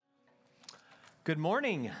Good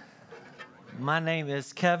morning. My name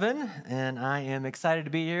is Kevin, and I am excited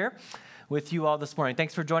to be here with you all this morning.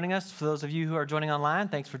 Thanks for joining us. For those of you who are joining online,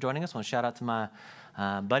 thanks for joining us. I want to shout out to my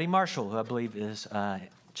buddy Marshall, who I believe is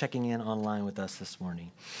checking in online with us this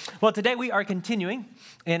morning. Well, today we are continuing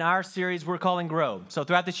in our series we're calling Grow. So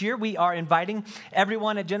throughout this year, we are inviting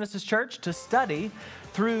everyone at Genesis Church to study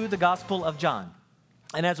through the Gospel of John.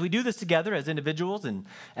 And as we do this together as individuals and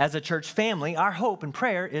as a church family, our hope and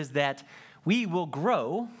prayer is that we will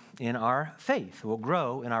grow in our faith. We'll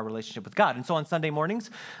grow in our relationship with God. And so on Sunday mornings,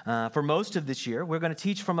 for most of this year, we're going to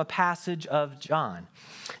teach from a passage of John.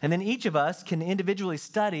 And then each of us can individually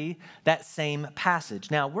study that same passage.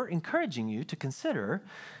 Now, we're encouraging you to consider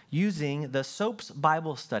using the SOAPS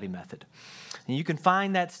Bible study method. And you can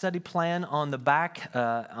find that study plan on the back,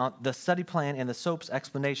 on the study plan and the SOAPS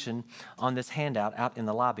explanation on this handout out in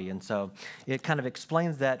the lobby. And so it kind of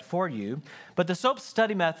explains that for you. But the SOAPS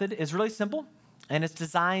study method is really simple, and it's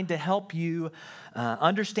designed to help you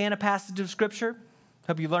understand a passage of Scripture,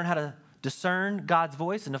 help you learn how to discern God's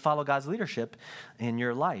voice and to follow God's leadership in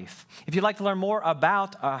your life. If you'd like to learn more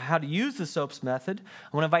about how to use the SOAPS method,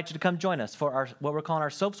 I want to invite you to come join us for what we're calling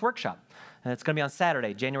our SOAPS workshop. And it's going to be on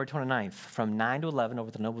Saturday, January 29th, from 9 to 11 over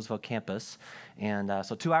at the Noblesville campus. And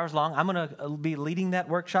so 2 hours long. I'm going to be leading that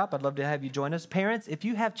workshop. I'd love to have you join us. Parents, if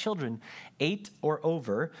you have children 8 or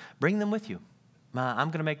over, bring them with you. I'm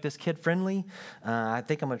going to make this kid-friendly. I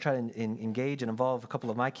think I'm going to try to engage and involve a couple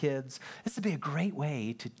of my kids. This would be a great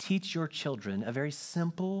way to teach your children a very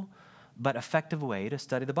simple but effective way to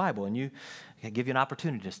study the Bible. And give you an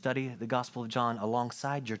opportunity to study the Gospel of John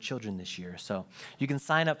alongside your children this year. So you can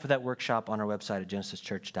sign up for that workshop on our website at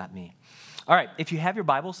genesischurch.me. All right, if you have your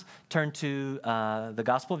Bibles, turn to the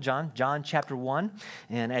Gospel of John, John chapter 1.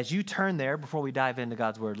 And as you turn there, before we dive into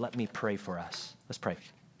God's Word, let me pray for us. Let's pray.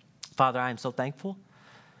 Father, I am so thankful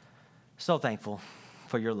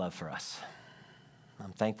for your love for us.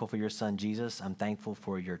 I'm thankful for your son, Jesus. I'm thankful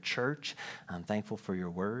for your church. I'm thankful for your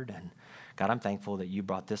word. And God, I'm thankful that you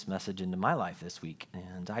brought this message into my life this week.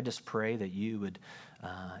 And I just pray that you would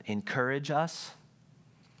encourage us,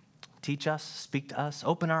 teach us, speak to us,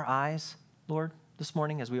 open our eyes, Lord, this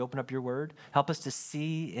morning as we open up your word. Help us to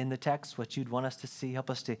see in the text what you'd want us to see. Help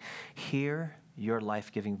us to hear your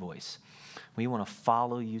life-giving voice. We want to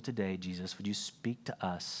follow you today, Jesus. Would you speak to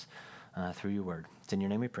us through your word? It's in your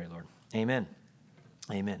name we pray, Lord. Amen.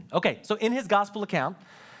 Amen. Okay, so in his gospel account,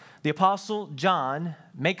 the Apostle John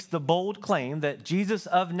makes the bold claim that Jesus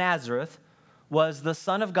of Nazareth was the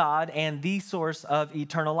Son of God and the source of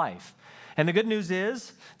eternal life. And the good news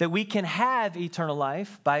is that we can have eternal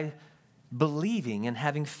life by believing and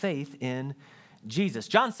having faith in Jesus.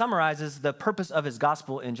 John summarizes the purpose of his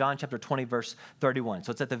gospel in John chapter 20, verse 31.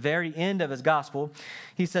 So it's at the very end of his gospel.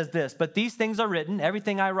 He says this, "But these things are written,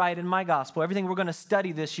 everything I write in my gospel, everything we're going to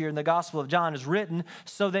study this year in the Gospel of John is written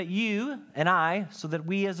so that you and I, so that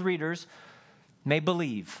we as readers may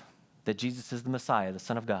believe that Jesus is the Messiah, the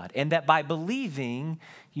Son of God, and that by believing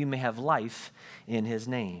you may have life in his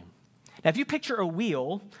name." Now, if you picture a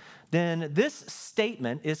wheel, then this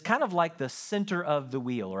statement is kind of like the center of the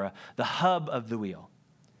wheel or the hub of the wheel.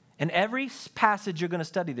 And every passage you're going to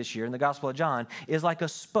study this year in the Gospel of John is like a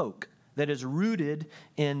spoke that is rooted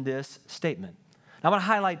in this statement. Now, I want to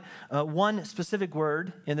highlight one specific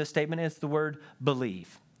word in this statement. It's the word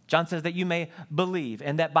believe. John says that you may believe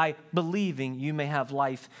and that by believing you may have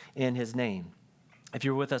life in his name. If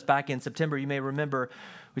you were with us back in September, you may remember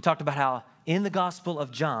we talked about how in the Gospel of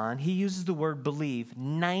John, he uses the word believe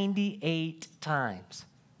 98 times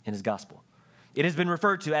in his gospel. It has been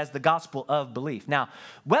referred to as the gospel of belief. Now,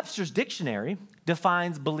 Webster's dictionary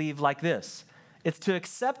defines believe like this. It's to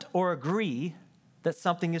accept or agree that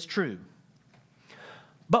something is true.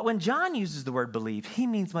 But when John uses the word believe, he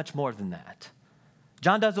means much more than that.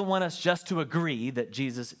 John doesn't want us just to agree that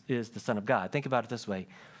Jesus is the Son of God. Think about it this way.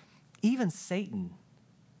 Even Satan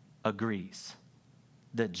agrees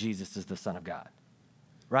that Jesus is the Son of God,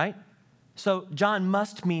 right? So John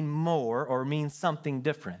must mean more or mean something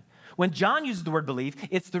different. When John uses the word believe,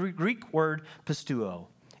 it's the Greek word pisteuo,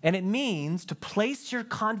 and it means to place your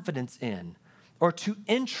confidence in or to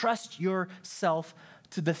entrust yourself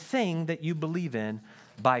to the thing that you believe in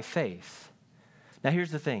by faith. Now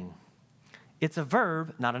here's the thing. It's a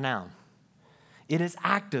verb, not a noun. It is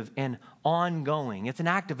active and ongoing. It's an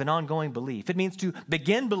active and ongoing belief. It means to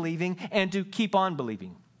begin believing and to keep on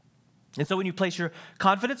believing. And so when you place your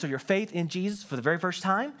confidence or your faith in Jesus for the very first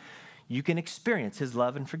time, you can experience his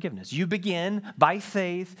love and forgiveness. You begin by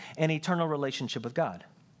faith an eternal relationship with God.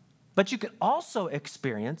 But you can also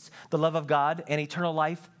experience the love of God and eternal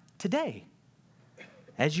life today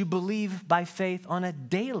as you believe by faith on a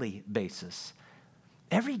daily basis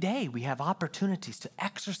every day we have opportunities to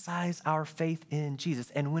exercise our faith in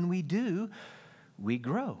Jesus. And when we do, we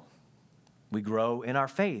grow. We grow in our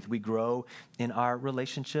faith. We grow in our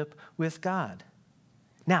relationship with God.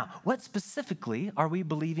 Now, what specifically are we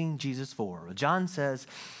believing Jesus for? John says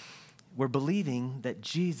we're believing that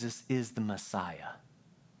Jesus is the Messiah,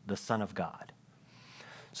 the Son of God.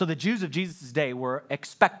 So the Jews of Jesus' day were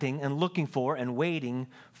expecting and looking for and waiting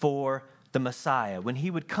for the Messiah, when he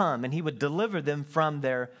would come and he would deliver them from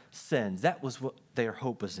their sins. That was what their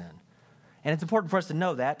hope was in. And it's important for us to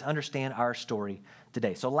know that, to understand our story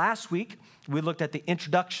today. So last week, we looked at the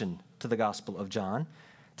introduction to the Gospel of John.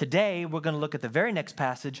 Today, we're going to look at the very next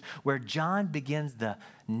passage where John begins the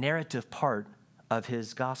narrative part of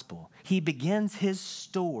his gospel. He begins his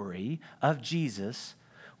story of Jesus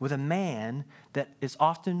with a man that is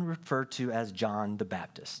often referred to as John the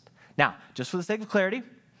Baptist. Now, just for the sake of clarity,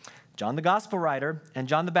 John the Gospel writer and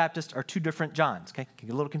John the Baptist are two different Johns. Okay, it can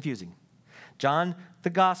get a little confusing. John the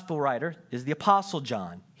Gospel writer is the Apostle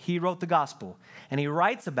John. He wrote the Gospel, and he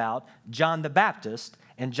writes about John the Baptist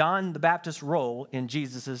and John the Baptist's role in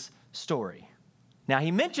Jesus' story. Now, he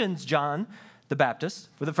mentions John the Baptist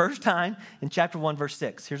for the first time in chapter 1, verse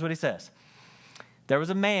 6. Here's what he says. There was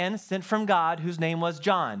a man sent from God whose name was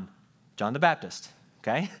John the Baptist,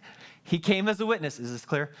 okay? He came as a witness. Is this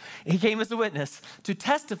clear? He came as a witness to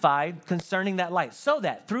testify concerning that light, so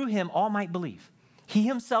that through him all might believe. He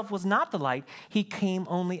himself was not the light. He came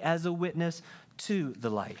only as a witness to the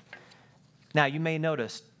light. Now, you may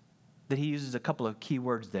notice that he uses a couple of key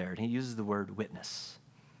words there, and he uses the word witness.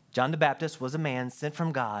 John the Baptist was a man sent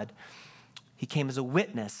from God. He came as a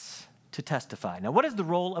witness to testify. Now, what is the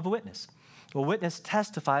role of a witness? A witness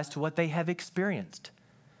testifies to what they have experienced.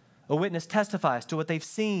 A witness testifies to what they've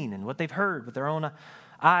seen and what they've heard with their own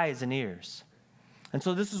eyes and ears. And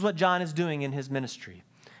so this is what John is doing in his ministry.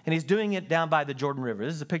 And he's doing it down by the Jordan River.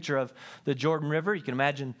 This is a picture of the Jordan River. You can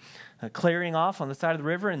imagine clearing off on the side of the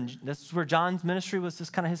river, and this is where John's ministry was,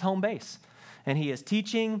 just kind of his home base. And he is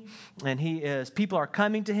teaching, and people are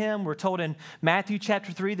coming to him. We're told in Matthew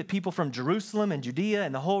chapter 3 that people from Jerusalem and Judea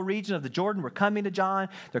and the whole region of the Jordan were coming to John.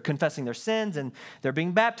 They're confessing their sins, and they're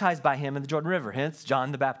being baptized by him in the Jordan River, hence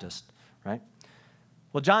John the Baptist, right?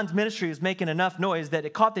 Well, John's ministry was making enough noise that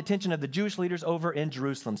it caught the attention of the Jewish leaders over in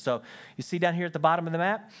Jerusalem. So you see down here at the bottom of the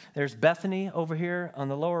map, there's Bethany over here on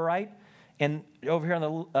the lower right, and over here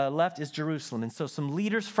on the left is Jerusalem. And so some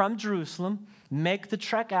leaders from Jerusalem make the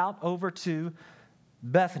trek out over to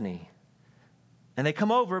Bethany. And they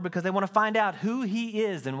come over because they want to find out who he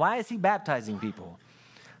is and why is he baptizing people.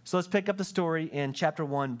 So let's pick up the story in chapter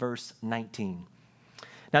 1, verse 19.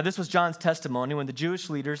 Now, this was John's testimony when the Jewish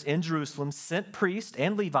leaders in Jerusalem sent priests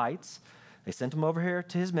and Levites. They sent him over here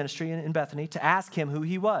to his ministry in Bethany to ask him who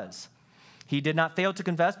he was. He did not fail to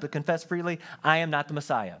confess, but confessed freely, I am not the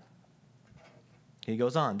Messiah. He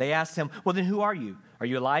goes on. They asked him, well, then who are you? Are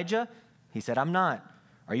you Elijah? He said, I'm not.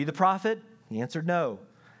 Are you the prophet? He answered, no.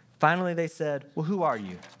 Finally, they said, well, who are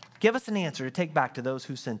you? Give us an answer to take back to those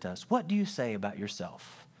who sent us. What do you say about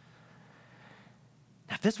yourself?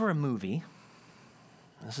 Now, if this were a movie,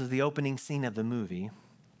 this is the opening scene of the movie,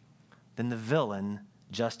 then the villain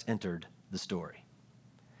just entered the story.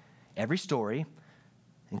 Every story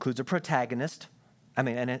includes a protagonist,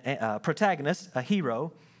 a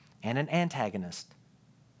hero, and an antagonist,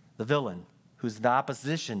 the villain, who's the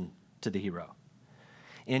opposition to the hero.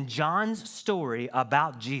 In John's story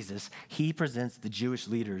about Jesus, he presents the Jewish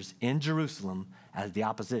leaders in Jerusalem as the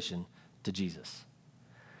opposition to Jesus.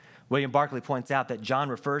 William Barclay points out that John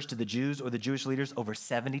refers to the Jews or the Jewish leaders over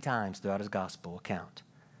 70 times throughout his gospel account.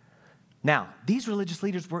 Now, these religious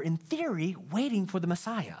leaders were in theory waiting for the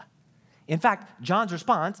Messiah. In fact, John's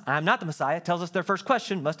response, I'm not the Messiah, tells us their first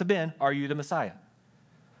question must have been, are you the Messiah?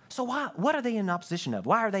 So what are they in opposition of?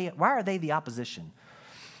 Why are they the opposition?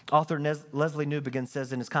 Author Leslie Newbegin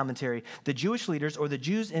says in his commentary, the Jewish leaders or the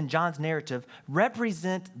Jews in John's narrative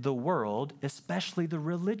represent the world, especially the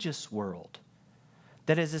religious world,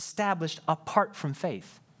 that is established apart from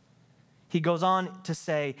faith. He goes on to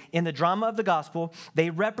say, in the drama of the gospel, they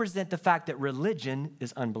represent the fact that religion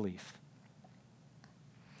is unbelief.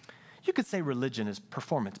 You could say religion is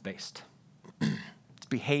performance-based. It's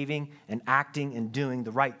behaving and acting and doing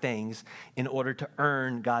the right things in order to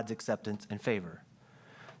earn God's acceptance and favor.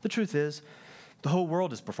 The truth is, the whole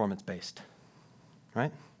world is performance-based,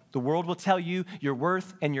 right? The world will tell you your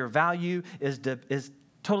worth and your value is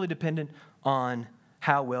totally dependent on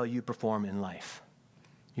how well you perform in life.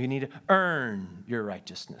 You need to earn your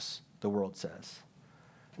righteousness, the world says.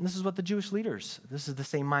 And this is what the Jewish leaders, this is the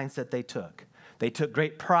same mindset they took. They took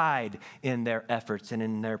great pride in their efforts and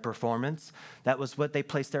in their performance. That was what they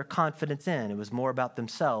placed their confidence in. It was more about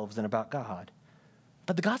themselves than about God.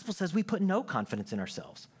 But the gospel says we put no confidence in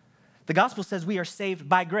ourselves. The gospel says we are saved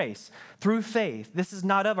by grace, through faith. This is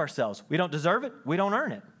not of ourselves. We don't deserve it. We don't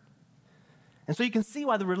earn it. And so you can see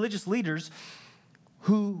why the religious leaders,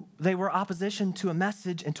 who they were opposition to a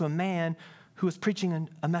message and to a man who was preaching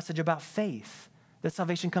a message about faith, that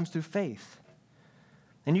salvation comes through faith.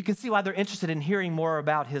 And you can see why they're interested in hearing more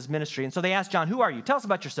about his ministry. And so they asked John, who are you? Tell us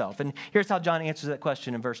about yourself. And here's how John answers that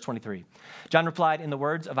question in verse 23. John replied in the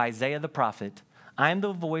words of Isaiah the prophet, I am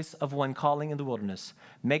the voice of one calling in the wilderness.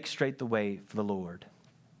 Make straight the way for the Lord.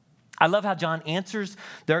 I love how John answers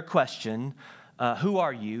their question, who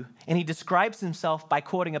are you? And he describes himself by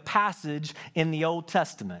quoting a passage in the Old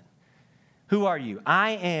Testament. Who are you?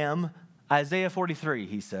 I am Isaiah 43,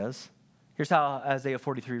 he says. Here's how Isaiah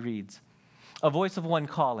 43 reads. A voice of one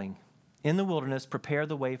calling, in the wilderness, prepare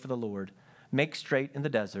the way for the Lord. Make straight in the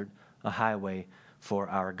desert a highway for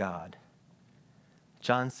our God.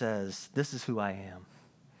 John says, this is who I am.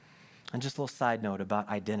 And just a little side note about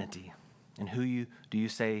identity and what do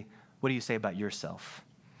you say about yourself?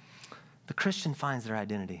 The Christian finds their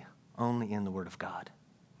identity only in the Word of God.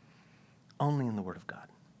 Only in the Word of God.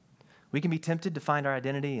 We can be tempted to find our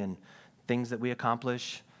identity in things that we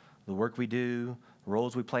accomplish, the work we do,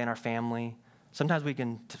 roles we play in our family. Sometimes we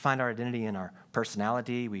can find our identity in our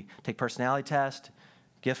personality. We take personality test,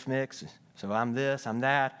 gift mix. So I'm this, I'm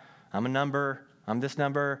that, I'm a number, I'm this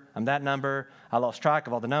number, I'm that number. I lost track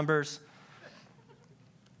of all the numbers.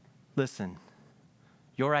 Listen,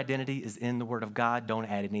 your identity is in the Word of God. Don't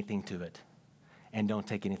add anything to it, and don't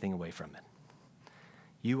take anything away from it.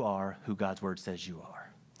 You are who God's Word says you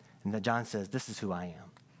are. And then John says, this is who I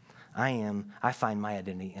am. I find my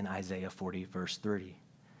identity in Isaiah 40, verse 30.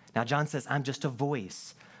 Now, John says, I'm just a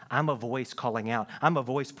voice. I'm a voice calling out. I'm a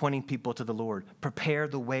voice pointing people to the Lord. Prepare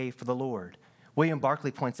the way for the Lord. William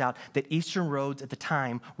Barclay points out that Eastern roads at the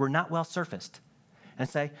time were not well surfaced.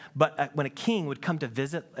 But when a king would come to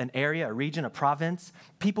visit an area, a region, a province,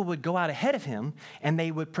 people would go out ahead of him and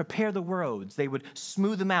they would prepare the roads. They would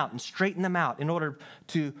smooth them out and straighten them out in order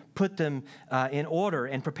to put them in order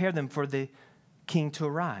and prepare them for the king to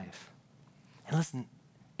arrive. And listen,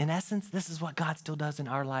 in essence, this is what God still does in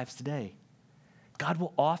our lives today. God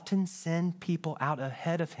will often send people out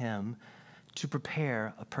ahead of him to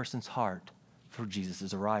prepare a person's heart for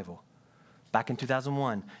Jesus' arrival. Back in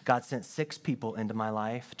 2001, God sent 6 people into my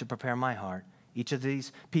life to prepare my heart. Each of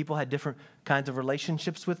these people had different kinds of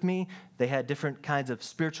relationships with me. They had different kinds of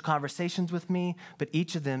spiritual conversations with me, but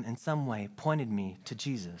each of them in some way pointed me to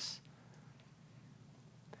Jesus.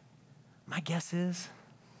 My guess is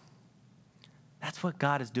that's what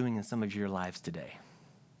God is doing in some of your lives today.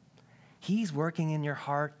 He's working in your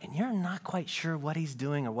heart, and you're not quite sure what he's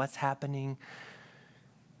doing or what's happening.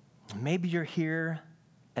 Maybe you're here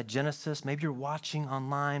at Genesis. Maybe you're watching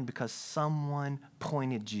online because someone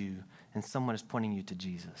pointed you, and someone is pointing you to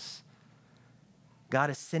Jesus. God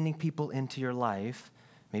is sending people into your life,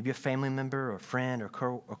 maybe a family member or a friend or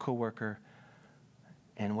coworker,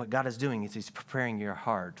 and what God is doing is he's preparing your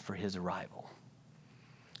heart for his arrival.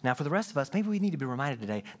 Now, for the rest of us, maybe we need to be reminded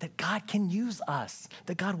today that God can use us,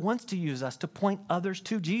 that God wants to use us to point others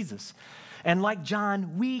to Jesus. And like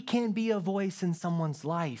John, we can be a voice in someone's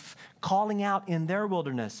life, calling out in their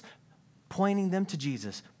wilderness, pointing them to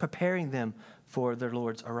Jesus, preparing them for their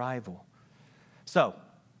Lord's arrival. So,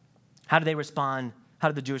 how did they respond? How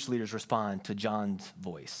did the Jewish leaders respond to John's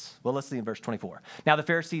voice? Well, let's see in verse 24. Now, the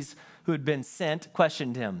Pharisees who had been sent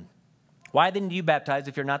questioned him. Why then do you baptize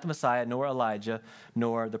if you're not the Messiah, nor Elijah,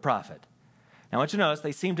 nor the prophet? Now, I want you to notice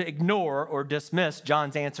they seem to ignore or dismiss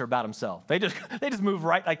John's answer about himself. They just move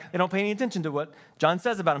right, like they don't pay any attention to what John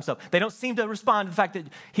says about himself. They don't seem to respond to the fact that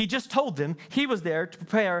he just told them he was there to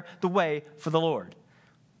prepare the way for the Lord.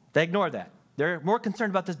 They ignore that. They're more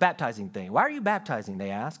concerned about this baptizing thing. Why are you baptizing,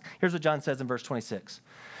 they ask. Here's what John says in verse 26.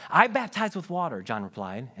 I baptize with water, John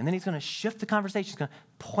replied. And then he's going to shift the conversation. He's going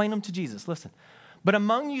to point them to Jesus. Listen. But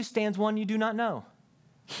among you stands one you do not know.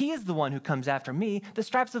 He is the one who comes after me, the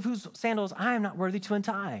stripes of whose sandals I am not worthy to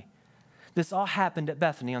untie. This all happened at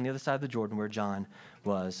Bethany on the other side of the Jordan where John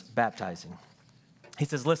was baptizing. He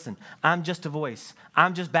says, listen, I'm just a voice.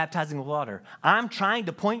 I'm just baptizing with water. I'm trying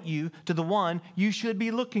to point you to the one you should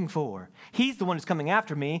be looking for. He's the one who's coming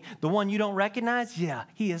after me. The one you don't recognize, yeah,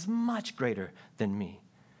 he is much greater than me.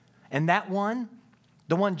 And that one,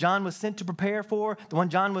 the one John was sent to prepare for, the one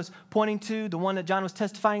John was pointing to, the one that John was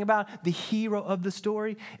testifying about, the hero of the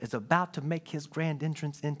story is about to make his grand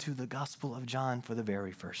entrance into the Gospel of John for the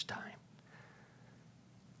very first time.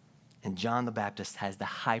 And John the Baptist has the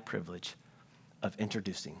high privilege of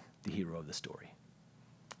introducing the hero of the story.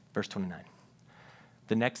 Verse 29.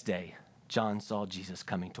 The next day, John saw Jesus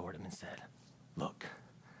coming toward him and said, "Look,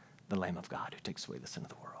 the Lamb of God who takes away the sin of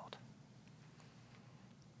the world."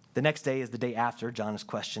 The next day is the day after John is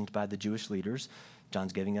questioned by the Jewish leaders.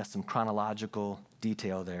 John's giving us some chronological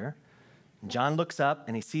detail there. John looks up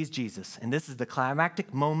and he sees Jesus, and this is the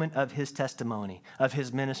climactic moment of his testimony, of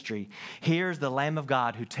his ministry. Here's the Lamb of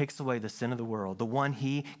God who takes away the sin of the world, the one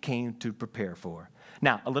he came to prepare for.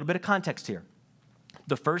 Now, a little bit of context here.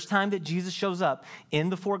 The first time that Jesus shows up in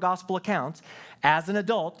the 4 gospel accounts as an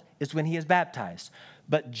adult is when he is baptized.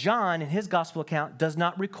 But John, in his gospel account, does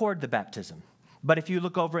not record the baptism. But if you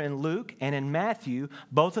look over in Luke and in Matthew,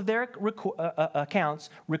 both of their accounts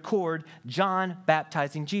record John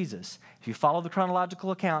baptizing Jesus. If you follow the chronological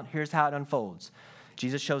account, here's how it unfolds.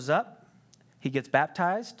 Jesus shows up, he gets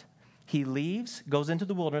baptized, he leaves, goes into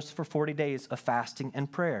the wilderness for 40 days of fasting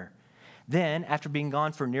and prayer. Then, after being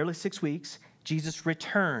gone for nearly 6 weeks, Jesus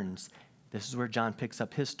returns. This is where John picks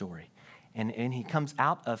up his story. And he comes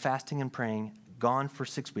out of fasting and praying, gone for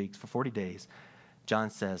 6 weeks, for 40 days.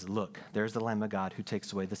 John says, "Look, there's the Lamb of God who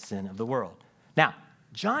takes away the sin of the world." Now,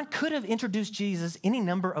 John could have introduced Jesus any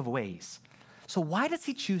number of ways. So why does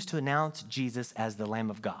he choose to announce Jesus as the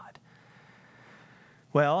Lamb of God?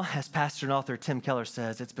 Well, as pastor and author Tim Keller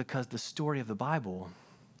says, it's because the story of the Bible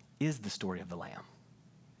is the story of the Lamb.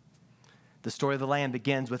 The story of the Lamb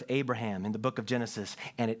begins with Abraham in the book of Genesis,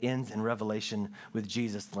 and it ends in Revelation with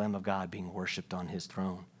Jesus, the Lamb of God, being worshiped on his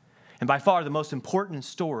throne. And by far the most important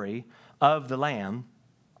story of the Lamb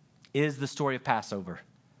is the story of Passover.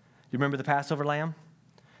 You remember the Passover lamb?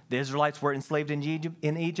 The Israelites were enslaved in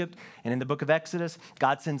Egypt, and in the book of Exodus,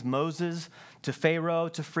 God sends Moses to Pharaoh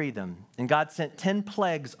to free them. And God sent 10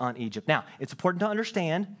 plagues on Egypt. Now, it's important to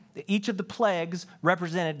understand that each of the plagues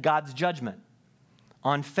represented God's judgment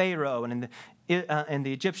on Pharaoh and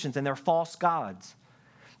the Egyptians and their false gods.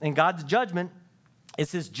 And God's judgment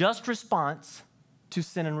is his just response to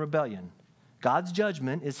sin and rebellion. God's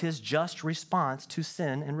judgment is his just response to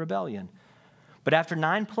sin and rebellion. But after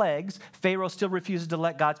 9 plagues, Pharaoh still refuses to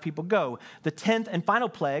let God's people go. The 10th and final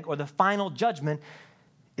plague, or the final judgment,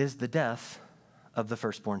 is the death of the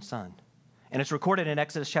firstborn son. And it's recorded in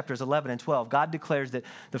Exodus chapters 11 and 12. God declares that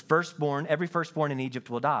every firstborn in Egypt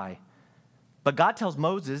will die. But God tells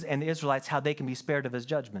Moses and the Israelites how they can be spared of his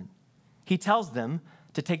judgment. He tells them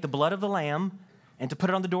to take the blood of the lamb and to put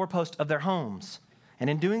it on the doorpost of their homes. And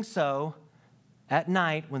in doing so, at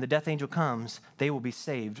night, when the death angel comes, they will be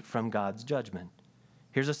saved from God's judgment.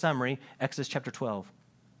 Here's a summary, Exodus chapter 12.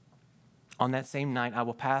 "On that same night, I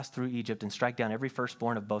will pass through Egypt and strike down every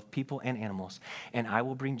firstborn of both people and animals, and I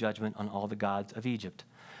will bring judgment on all the gods of Egypt.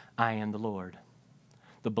 I am the Lord.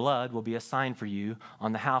 The blood will be a sign for you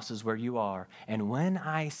on the houses where you are, and when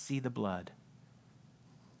I see the blood,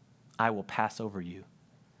 I will pass over you.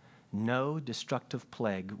 No destructive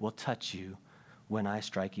plague will touch you when I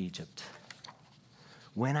strike Egypt.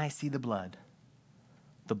 When I see the blood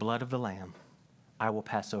of the Lamb, I will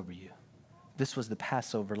pass over you." This was the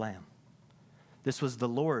Passover lamb. This was the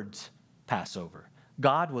Lord's Passover.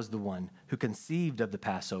 God was the one who conceived of the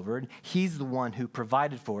Passover, and he's the one who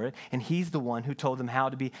provided for it, and he's the one who told them how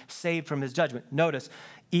to be saved from his judgment. Notice,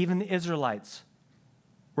 even the Israelites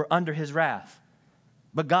were under his wrath,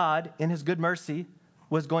 but God, in his good mercy,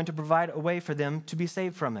 was going to provide a way for them to be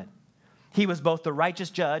saved from it. He was both the righteous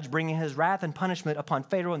judge, bringing his wrath and punishment upon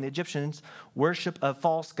Pharaoh and the Egyptians' worship of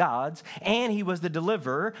false gods, and he was the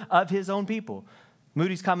deliverer of his own people.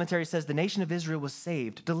 Moody's commentary says the nation of Israel was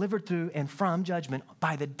saved, delivered through and from judgment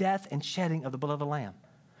by the death and shedding of the blood of the Lamb.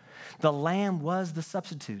 The Lamb was the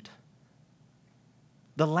substitute.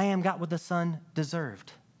 The Lamb got what the Son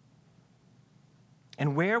deserved.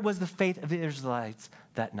 And where was the faith of the Israelites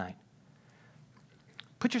that night?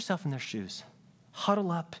 Put yourself in their shoes. Huddle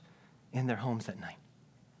up in their homes that night.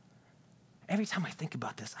 Every time I think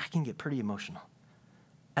about this, I can get pretty emotional.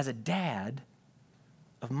 As a dad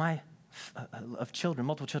of children,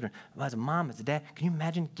 multiple children, as a mom, as a dad, can you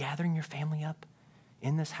imagine gathering your family up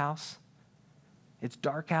in this house? It's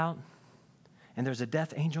dark out, and there's a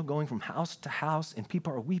death angel going from house to house, and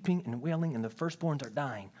people are weeping and wailing, and the firstborns are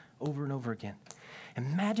dying over and over again.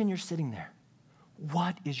 Imagine you're sitting there.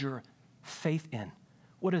 What is your faith in?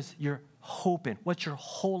 What is your hope in? What's your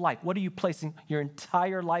whole life? What are you placing your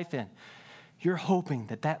entire life in? You're hoping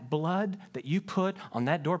that that blood that you put on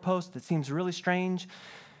that doorpost that seems really strange,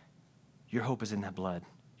 your hope is in that blood.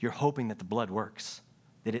 You're hoping that the blood works,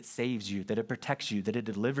 that it saves you, that it protects you, that it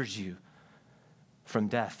delivers you from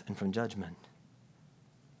death and from judgment.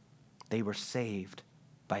 They were saved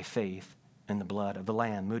by faith in the blood of the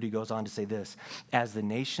Lamb. Moody goes on to say this: as the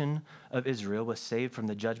nation of Israel was saved from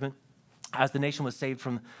the judgment, as the nation was saved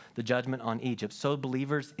from the judgment on Egypt, so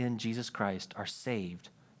believers in Jesus Christ are saved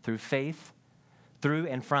through faith, through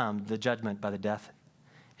and from the judgment by the death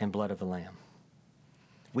and blood of the Lamb.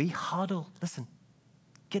 We huddle, listen,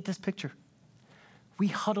 get this picture. We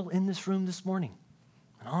huddle in this room this morning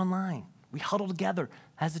and online. We huddle together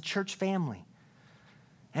as a church family.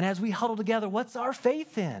 And as we huddle together, what's our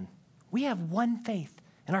faith in? We have one faith,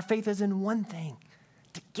 and our faith is in one thing.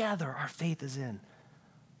 Together, our faith is in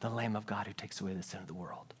the Lamb of God who takes away the sin of the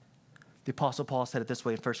world. The Apostle Paul said it this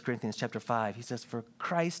way in 1 Corinthians chapter 5. He says, for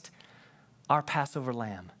Christ, our Passover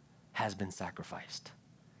lamb, has been sacrificed.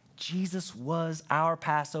 Jesus was our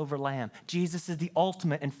Passover lamb. Jesus is the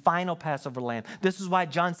ultimate and final Passover lamb. This is why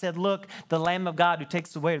John said, look, the Lamb of God who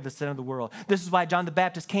takes away the sin of the world. This is why John the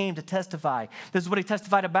Baptist came to testify. This is what he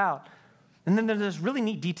testified about. And then there's this really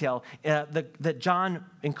neat detail that John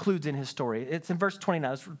includes in his story. It's in verse 29.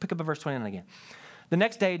 Let's pick up at verse 29 again. The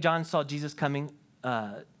next day, John saw Jesus coming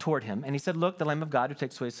toward him, and he said, look, the Lamb of God who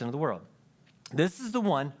takes away the sin of the world. This is the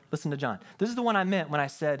one, listen to John, this is the one I meant when I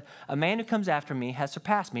said, a man who comes after me has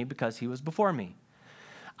surpassed me because he was before me.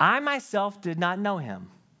 I myself did not know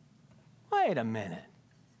him. Wait a minute.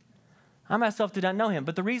 I myself did not know him,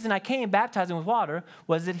 but the reason I came baptizing with water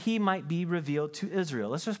was that he might be revealed to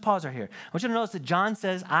Israel. Let's just pause right here. I want you to notice that John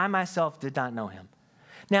says, I myself did not know him.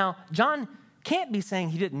 Now, John can't be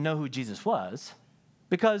saying he didn't know who Jesus was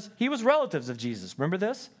because he was relatives of Jesus. Remember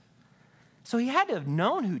this? So he had to have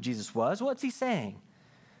known who Jesus was. What's he saying?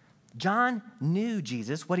 John knew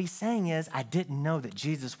Jesus. What he's saying is, I didn't know that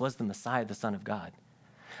Jesus was the Messiah, the Son of God.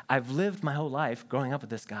 I've lived my whole life growing up with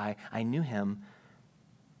this guy. I knew him.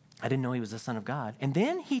 I didn't know he was the Son of God. And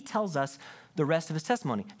then he tells us the rest of his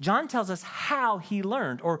testimony. John tells us how he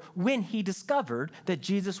learned or when he discovered that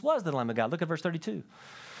Jesus was the Lamb of God. Look at verse 32.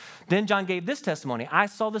 Then John gave this testimony. I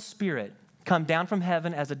saw the Spirit come down from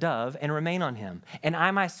heaven as a dove and remain on him. And I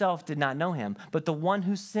myself did not know him, but the one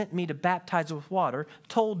who sent me to baptize with water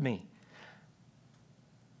told me,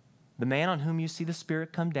 the man on whom you see the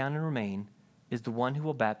Spirit come down and remain is the one who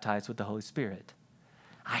will baptize with the Holy Spirit.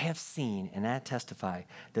 I have seen and I testify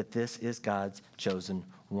that this is God's chosen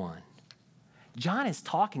one. John is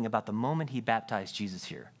talking about the moment he baptized Jesus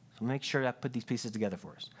here. So make sure I put these pieces together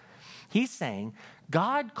for us. He's saying,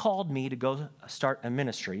 God called me to go start a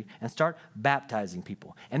ministry and start baptizing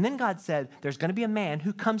people. And then God said, there's going to be a man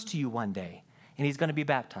who comes to you one day, and he's going to be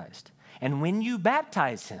baptized. And when you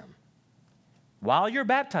baptize him, while you're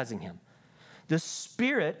baptizing him, the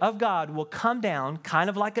Spirit of God will come down kind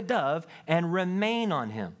of like a dove and remain on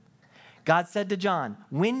him. God said to John,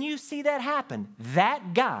 when you see that happen,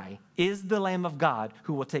 that guy is the Lamb of God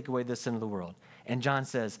who will take away the sin of the world. And John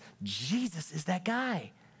says, Jesus is that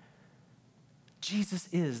guy. Jesus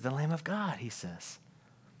is the Lamb of God, he says.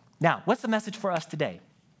 Now, what's the message for us today?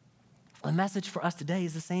 The message for us today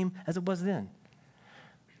is the same as it was then.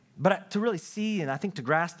 But to really see, and I think to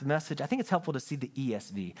grasp the message, I think it's helpful to see the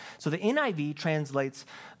ESV. So the NIV translates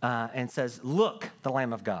and says, look, the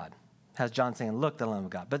Lamb of God. Has John saying, look, the Lamb of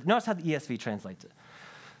God. But notice how the ESV translates it.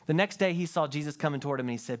 The next day he saw Jesus coming toward him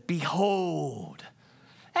and he said, behold.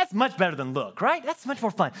 That's much better than look, right? That's much more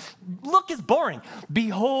fun. Look is boring.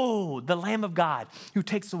 Behold, the Lamb of God who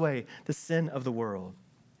takes away the sin of the world.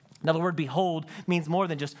 Now, the word behold means more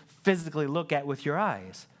than just physically look at with your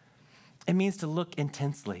eyes. It means to look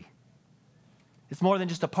intensely. It's more than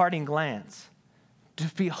just a parting glance. To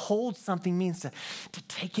behold something means to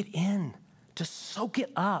take it in, to soak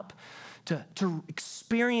it up, to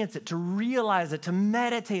experience it, to realize it, to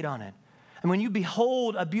meditate on it. And when you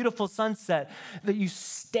behold a beautiful sunset, that you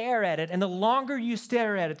stare at it, and the longer you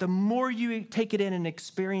stare at it, the more you take it in and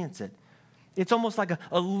experience it. It's almost like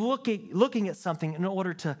a looking at something in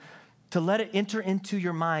order to let it enter into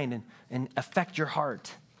your mind and affect your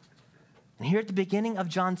heart. And here at the beginning of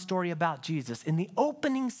John's story about Jesus, in the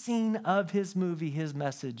opening scene of his movie, his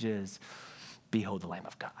message is, behold the Lamb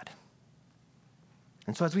of God.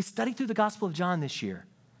 And so as we study through the Gospel of John this year,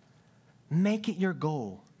 make it your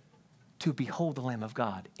goal to behold the Lamb of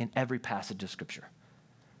God in every passage of Scripture.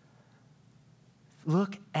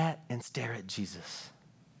 Look at and stare at Jesus.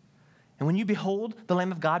 And when you behold the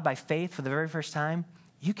Lamb of God by faith for the very first time,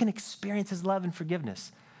 you can experience his love and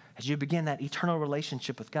forgiveness as you begin that eternal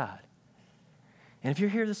relationship with God. And if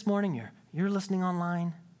you're here this morning, you're listening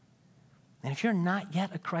online, and if you're not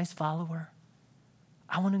yet a Christ follower,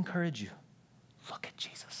 I want to encourage you, look at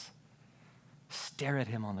Jesus. Stare at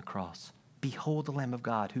him on the cross. Behold the Lamb of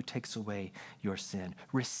God who takes away your sin.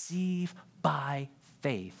 Receive by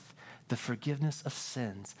faith the forgiveness of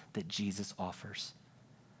sins that Jesus offers.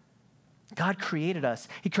 God created us.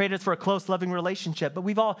 He created us for a close, loving relationship, but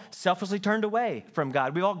we've all selfishly turned away from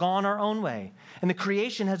God. We've all gone our own way. And the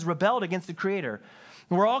creation has rebelled against the Creator.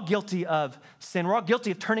 We're all guilty of sin. We're all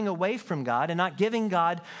guilty of turning away from God and not giving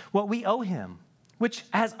God what we owe him, which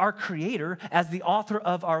as our Creator, as the author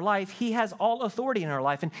of our life, he has all authority in our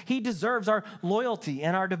life, and he deserves our loyalty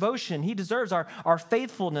and our devotion. He deserves our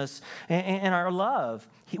faithfulness and our love.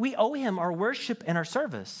 We owe him our worship and our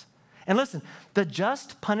service. And listen, the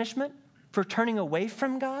just punishment for turning away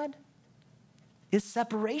from God is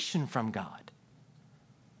separation from God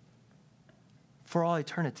for all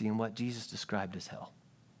eternity in what Jesus described as hell.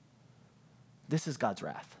 This is God's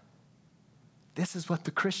wrath. This is what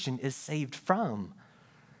the Christian is saved from.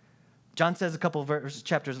 John says a couple of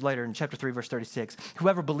chapters later in chapter 3, verse 36,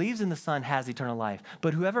 whoever believes in the Son has eternal life,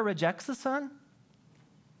 but whoever rejects the Son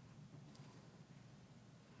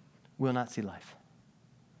will not see life,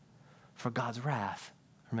 for God's wrath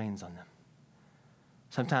remains on them.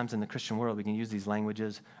 Sometimes in the Christian world, we can use these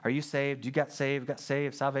languages. Are you saved? You got saved,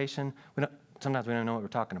 salvation. Sometimes we don't know what we're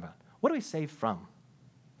talking about. What are we saved from?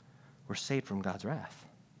 We're saved from God's wrath.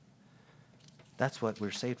 That's what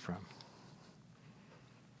we're saved from.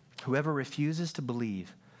 Whoever refuses to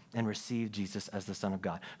believe and receive Jesus as the Son of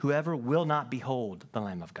God, whoever will not behold the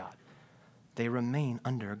Lamb of God, they remain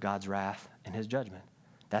under God's wrath and his judgment.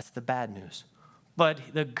 That's the bad news. But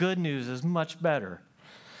the good news is much better.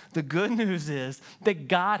 The good news is that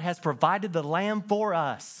God has provided the Lamb for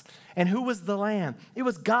us. And who was the Lamb? It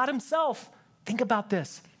was God himself. Think about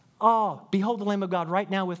this. Oh, behold the Lamb of God right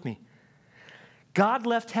now with me. God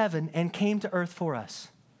left heaven and came to earth for us.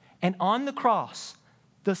 And on the cross,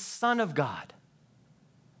 the Son of God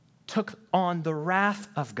took on the wrath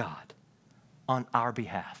of God on our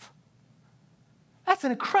behalf. That's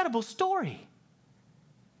an incredible story.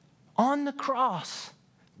 On the cross,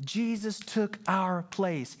 Jesus took our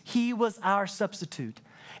place. He was our substitute.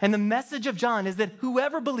 And the message of John is that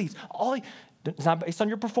whoever believes, it's not based on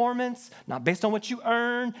your performance, not based on what you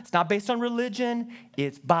earn, it's not based on religion,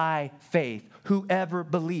 it's by faith. Whoever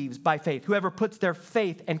believes by faith, whoever puts their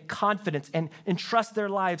faith and confidence and entrusts their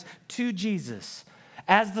lives to Jesus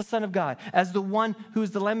as the Son of God, as the one who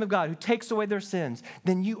is the Lamb of God, who takes away their sins,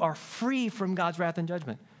 then you are free from God's wrath and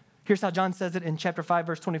judgment. Here's how John says it in chapter 5,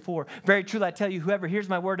 verse 24. Very truly, I tell you, whoever hears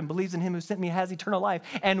my word and believes in him who sent me has eternal life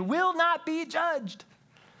and will not be judged,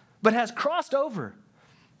 but has crossed over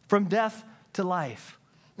from death to life.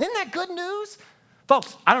 Isn't that good news?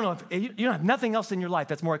 Folks, I don't know if you don't have nothing else in your life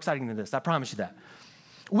that's more exciting than this. I promise you that.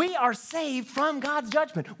 We are saved from God's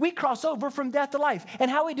judgment. We cross over from death to life. And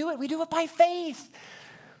how we do it? We do it by faith.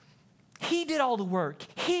 He did all the work.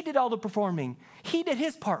 He did all the performing. He did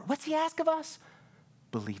his part. What's he ask of us?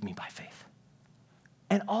 Believe me by faith.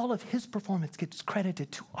 And all of his performance gets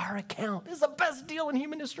credited to our account. This is the best deal in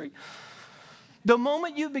human history. The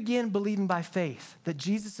moment you begin believing by faith that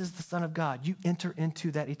Jesus is the Son of God, you enter into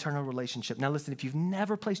that eternal relationship. Now listen, if you've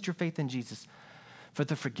never placed your faith in Jesus for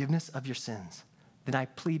the forgiveness of your sins, then I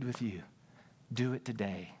plead with you, do it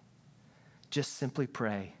today. Just simply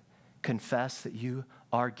pray. Confess that you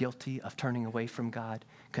are guilty of turning away from God.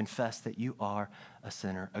 Confess that you are a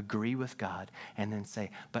sinner. Agree with God, and then say,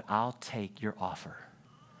 but I'll take your offer.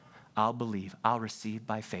 I'll believe. I'll receive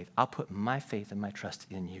by faith. I'll put my faith and my trust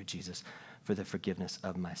in you, Jesus, for the forgiveness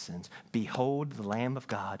of my sins. Behold the Lamb of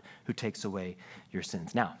God who takes away your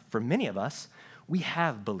sins. Now, for many of us, we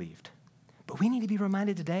have believed, but we need to be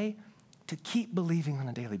reminded today to keep believing on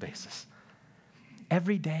a daily basis.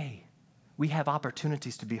 Every day, we have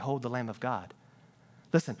opportunities to behold the Lamb of God.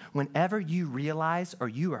 Listen, whenever you realize or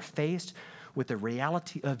you are faced with the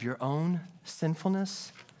reality of your own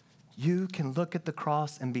sinfulness, you can look at the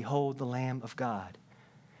cross and behold the Lamb of God.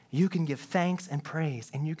 You can give thanks and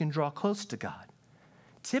praise, and you can draw close to God.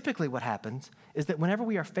 Typically what happens is that whenever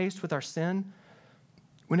we are faced with our sin,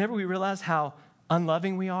 whenever we realize how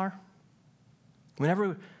unloving we are,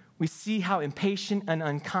 whenever we see how impatient and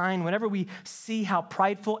unkind, whenever we see how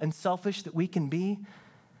prideful and selfish that we can be,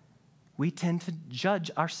 we tend to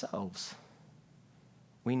judge ourselves.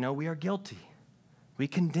 We know we are guilty. We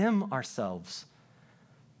condemn ourselves.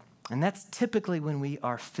 And that's typically when we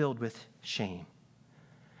are filled with shame.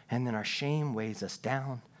 And then our shame weighs us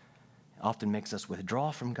down, often makes us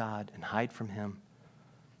withdraw from God and hide from him.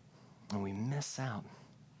 And we miss out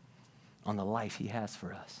on the life he has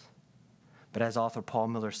for us. But as author Paul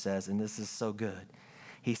Miller says, and this is so good,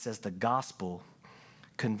 he says the gospel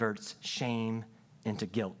converts shame into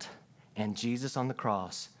guilt, and Jesus on the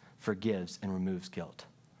cross forgives and removes guilt.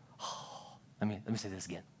 Let me say this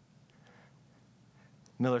again.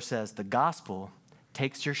 Miller says the gospel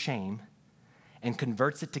takes your shame and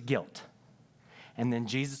converts it to guilt, And then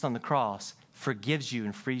Jesus on the cross forgives you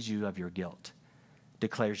and frees you of your guilt,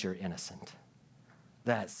 declares you're innocent.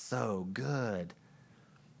 That's so good.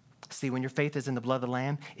 See, when your faith is in the blood of the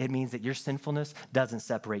Lamb, it means that your sinfulness doesn't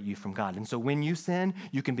separate you from God. And so when you sin,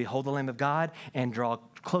 you can behold the Lamb of God and draw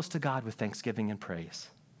close to God with thanksgiving and praise.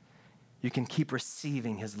 You can keep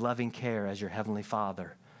receiving his loving care as your heavenly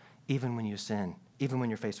Father, even when you sin, even when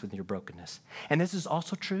you're faced with your brokenness. And this is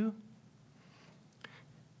also true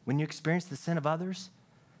when you experience the sin of others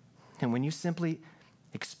and when you simply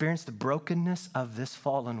experience the brokenness of this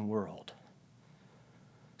fallen world.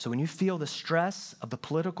 So when you feel the stress of the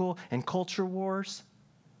political and culture wars,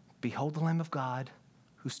 behold the Lamb of God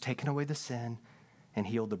who's taken away the sin and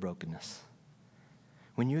healed the brokenness.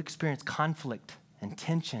 When you experience conflict and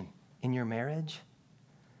tension in your marriage,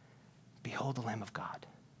 behold the Lamb of God.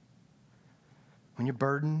 When you're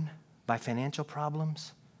burdened by financial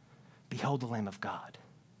problems, behold the Lamb of God.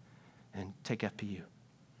 And take FPU.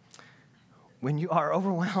 When you are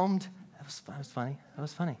overwhelmed, that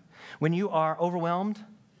was funny. When you are overwhelmed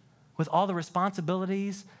with all the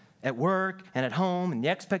responsibilities at work and at home and the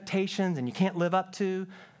expectations and you can't live up to,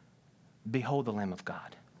 behold the Lamb of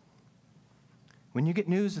God. When you get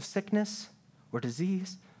news of sickness or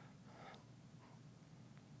disease,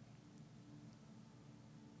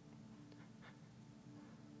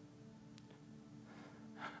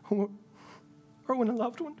 or when a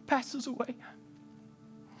loved one passes away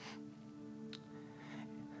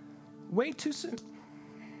way too soon,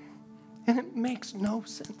 and it makes no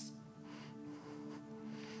sense,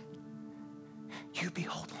 you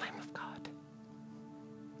behold the Lamb of God.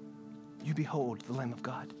 You behold the Lamb of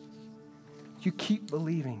God. You keep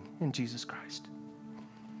believing in Jesus Christ.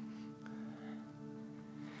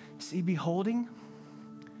 See, beholding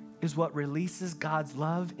is what releases God's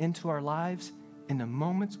love into our lives in the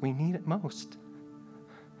moments we need it most.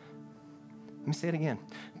 Let me say it again.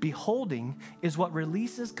 Beholding is what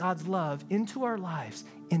releases God's love into our lives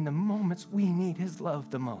in the moments we need his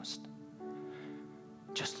love the most.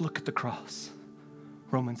 Just look at the cross.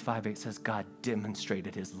 Romans 5:8 says God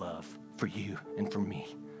demonstrated his love for you and for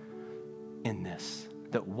me in this,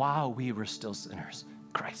 that while we were still sinners,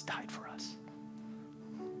 Christ died for us.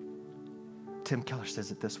 Tim Keller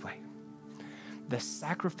says it this way: the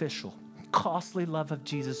sacrificial, costly love of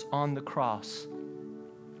Jesus on the cross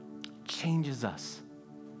changes us.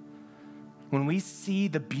 When we see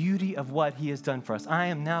the beauty of what he has done for us, I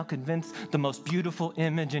am now convinced the most beautiful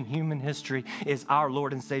image in human history is our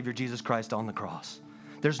Lord and Savior Jesus Christ on the cross.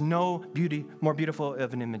 There's no beauty more beautiful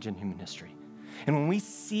of an image in human history. And when we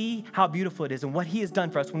see how beautiful it is and what he has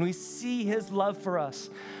done for us, when we see his love for us,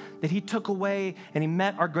 that he took away and he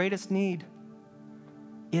met our greatest need,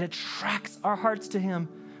 it attracts our hearts to him.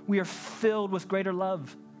 We are filled with greater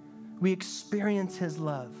love. We experience his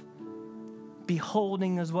love.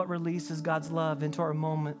 Beholding is what releases God's love into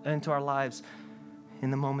our lives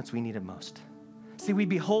in the moments we need it most. See, we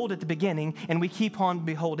behold at the beginning and we keep on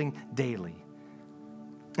beholding daily.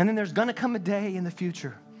 And then there's going to come a day in the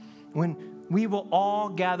future when we will all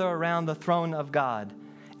gather around the throne of God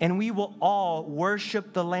and we will all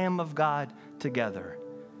worship the Lamb of God together.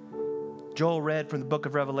 Joel read from the book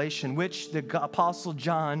of Revelation, which the Apostle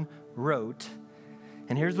John wrote.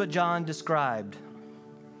 And here's what John described.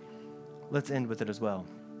 Let's end with it as well.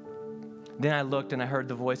 Then I looked and I heard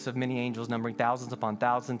the voice of many angels numbering thousands upon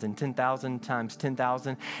thousands and 10,000 times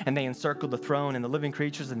 10,000. And they encircled the throne and the living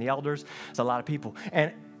creatures and the elders. It's a lot of people.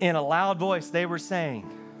 And in a loud voice, they were saying,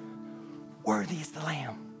 worthy is the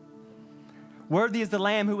Lamb. Worthy is the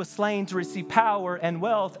Lamb who was slain to receive power and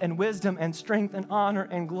wealth and wisdom and strength and honor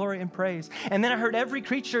and glory and praise. And then I heard every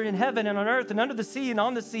creature in heaven and on earth and under the sea and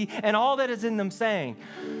on the sea and all that is in them saying,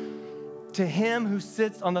 to him who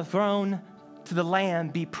sits on the throne, to the Lamb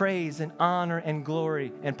be praise and honor and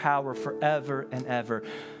glory and power forever and ever.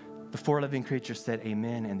 The four living creatures said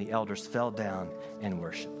amen, and the elders fell down and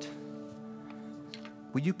worshiped.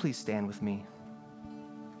 Will you please stand with me?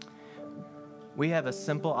 We have a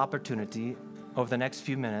simple opportunity over the next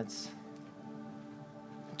few minutes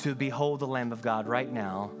to behold the Lamb of God right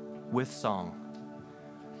now with song.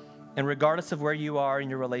 And regardless of where you are in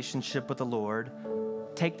your relationship with the Lord,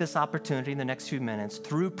 take this opportunity in the next few minutes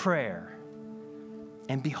through prayer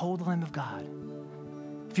and behold the Lamb of God.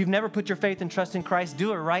 If you've never put your faith and trust in Christ,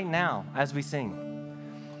 do it right now as we sing.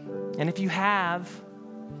 And if you have,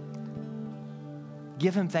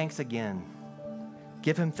 give him thanks again.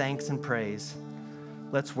 Give him thanks and praise.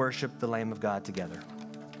 Let's worship the Lamb of God together.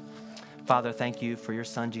 Father, thank you for your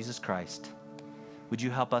Son, Jesus Christ. Would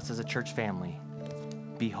you help us as a church family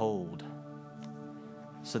behold,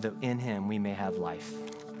 so that in him we may have life.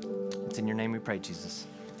 It's in your name we pray, Jesus.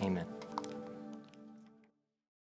 Amen.